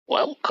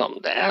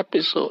Welcome to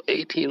episode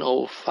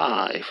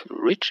 1805.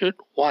 Richard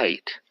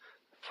White,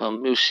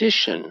 from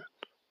musician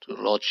to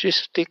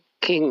logistic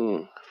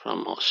king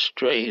from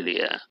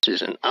Australia. This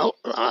is an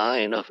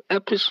outline of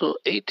episode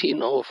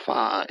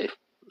 1805,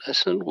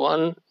 lesson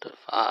 1 to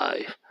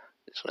 5.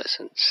 It's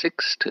lesson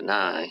 6 to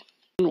 9.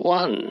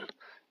 1.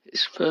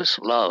 His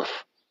first love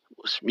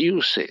was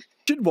music.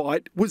 Richard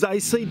White was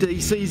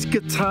ACDC's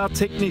guitar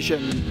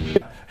technician.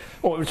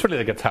 Well, it was really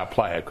the guitar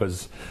player,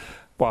 because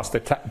whilst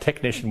the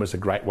technician was a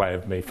great way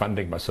of me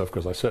funding myself,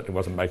 because I certainly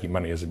wasn't making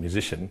money as a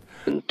musician.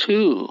 And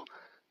 2.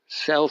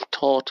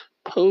 Self-taught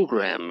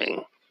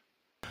programming.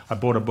 I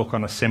bought a book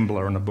on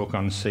assembler and a book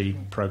on C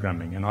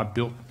programming, and I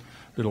built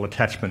little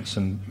attachments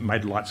and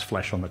made lights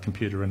flash on the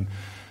computer, and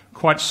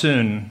quite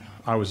soon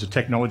I was a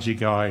technology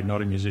guy,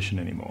 not a musician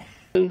anymore.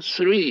 And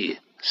 3.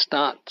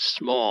 Start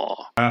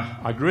small.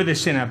 I grew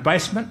this in our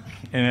basement,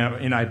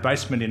 in a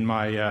basement in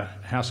my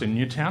house in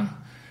Newtown.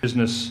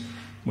 Business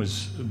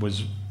was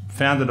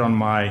founded on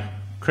my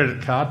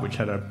credit card, which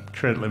had a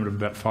credit limit of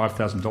about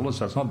 $5,000,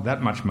 so it's not that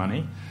much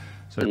money.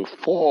 So, and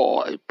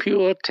 4. A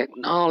pure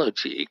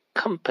technology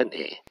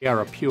company. We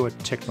are a pure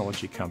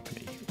technology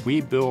company.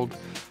 We build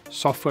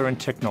software and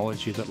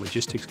technology that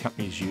logistics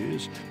companies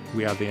use.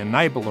 We are the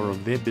enabler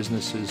of their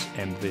businesses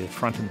and their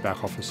front and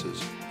back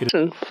offices.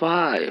 And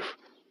 5.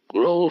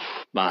 Growth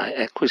by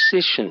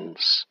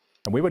acquisitions.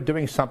 And we were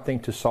doing something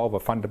to solve a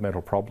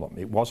fundamental problem.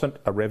 It wasn't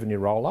a revenue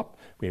roll-up.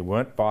 We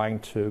weren't buying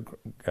to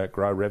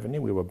grow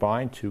revenue. We were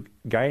buying to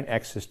gain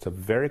access to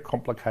very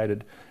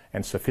complicated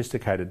and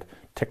sophisticated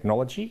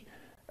technology,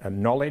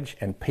 knowledge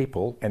and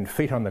people, and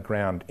feet on the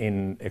ground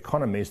in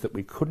economies that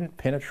we couldn't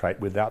penetrate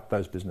without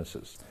those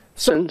businesses.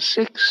 And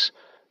 6.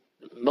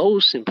 The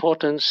most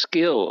important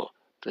skill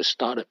to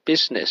start a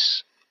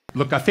business.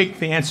 Look, I think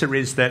the answer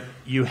is that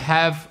you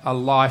have a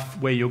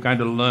life where you're going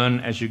to learn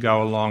as you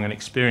go along and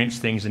experience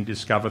things and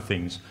discover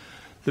things.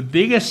 The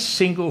biggest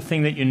single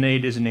thing that you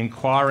need is an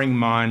inquiring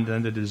mind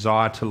and a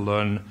desire to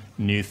learn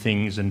new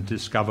things and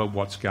discover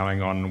what's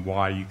going on and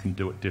why you can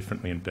do it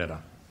differently and better.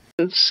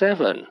 And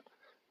 7.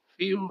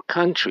 Few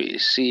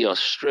countries see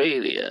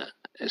Australia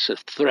as a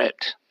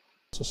threat.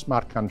 It's a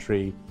smart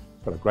country,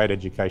 got a great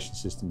education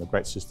system, a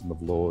great system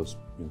of laws.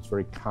 It's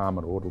very calm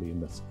and orderly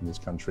in this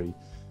country.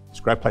 It's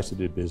a great place to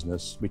do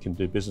business. We can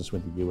do business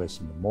with the US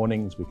in the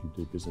mornings, we can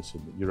do business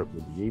in Europe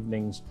in the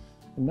evenings,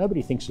 and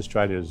nobody thinks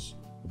Australia is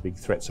a big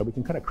threat, so we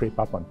can kind of creep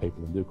up on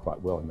people and do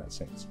quite well in that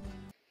sense.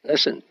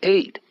 Lesson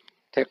 8.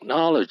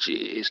 Technology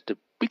is the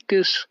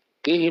biggest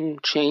game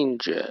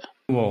changer.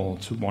 We all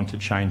want to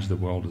change the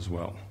world as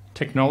well.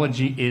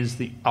 Technology is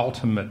the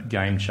ultimate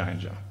game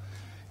changer.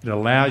 It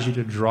allows you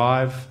to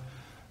drive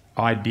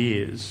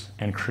ideas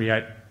and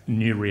create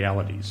new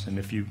realities. And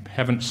if you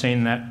haven't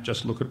seen that,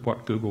 just look at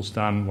what Google's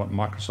done, what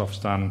Microsoft's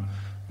done,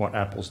 what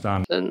Apple's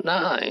done. And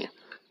 9.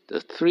 The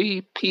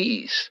 3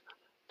 Ps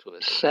to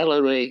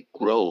accelerate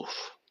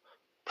growth: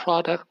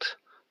 product,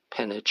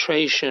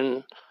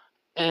 penetration,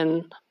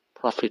 and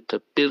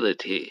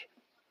profitability.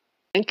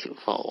 Thank you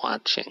for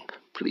watching.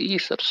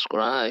 Please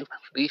subscribe,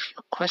 leave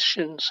your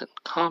questions and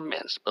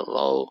comments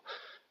below.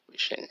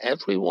 Wishing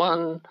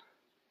everyone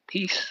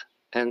peace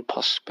and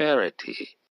prosperity.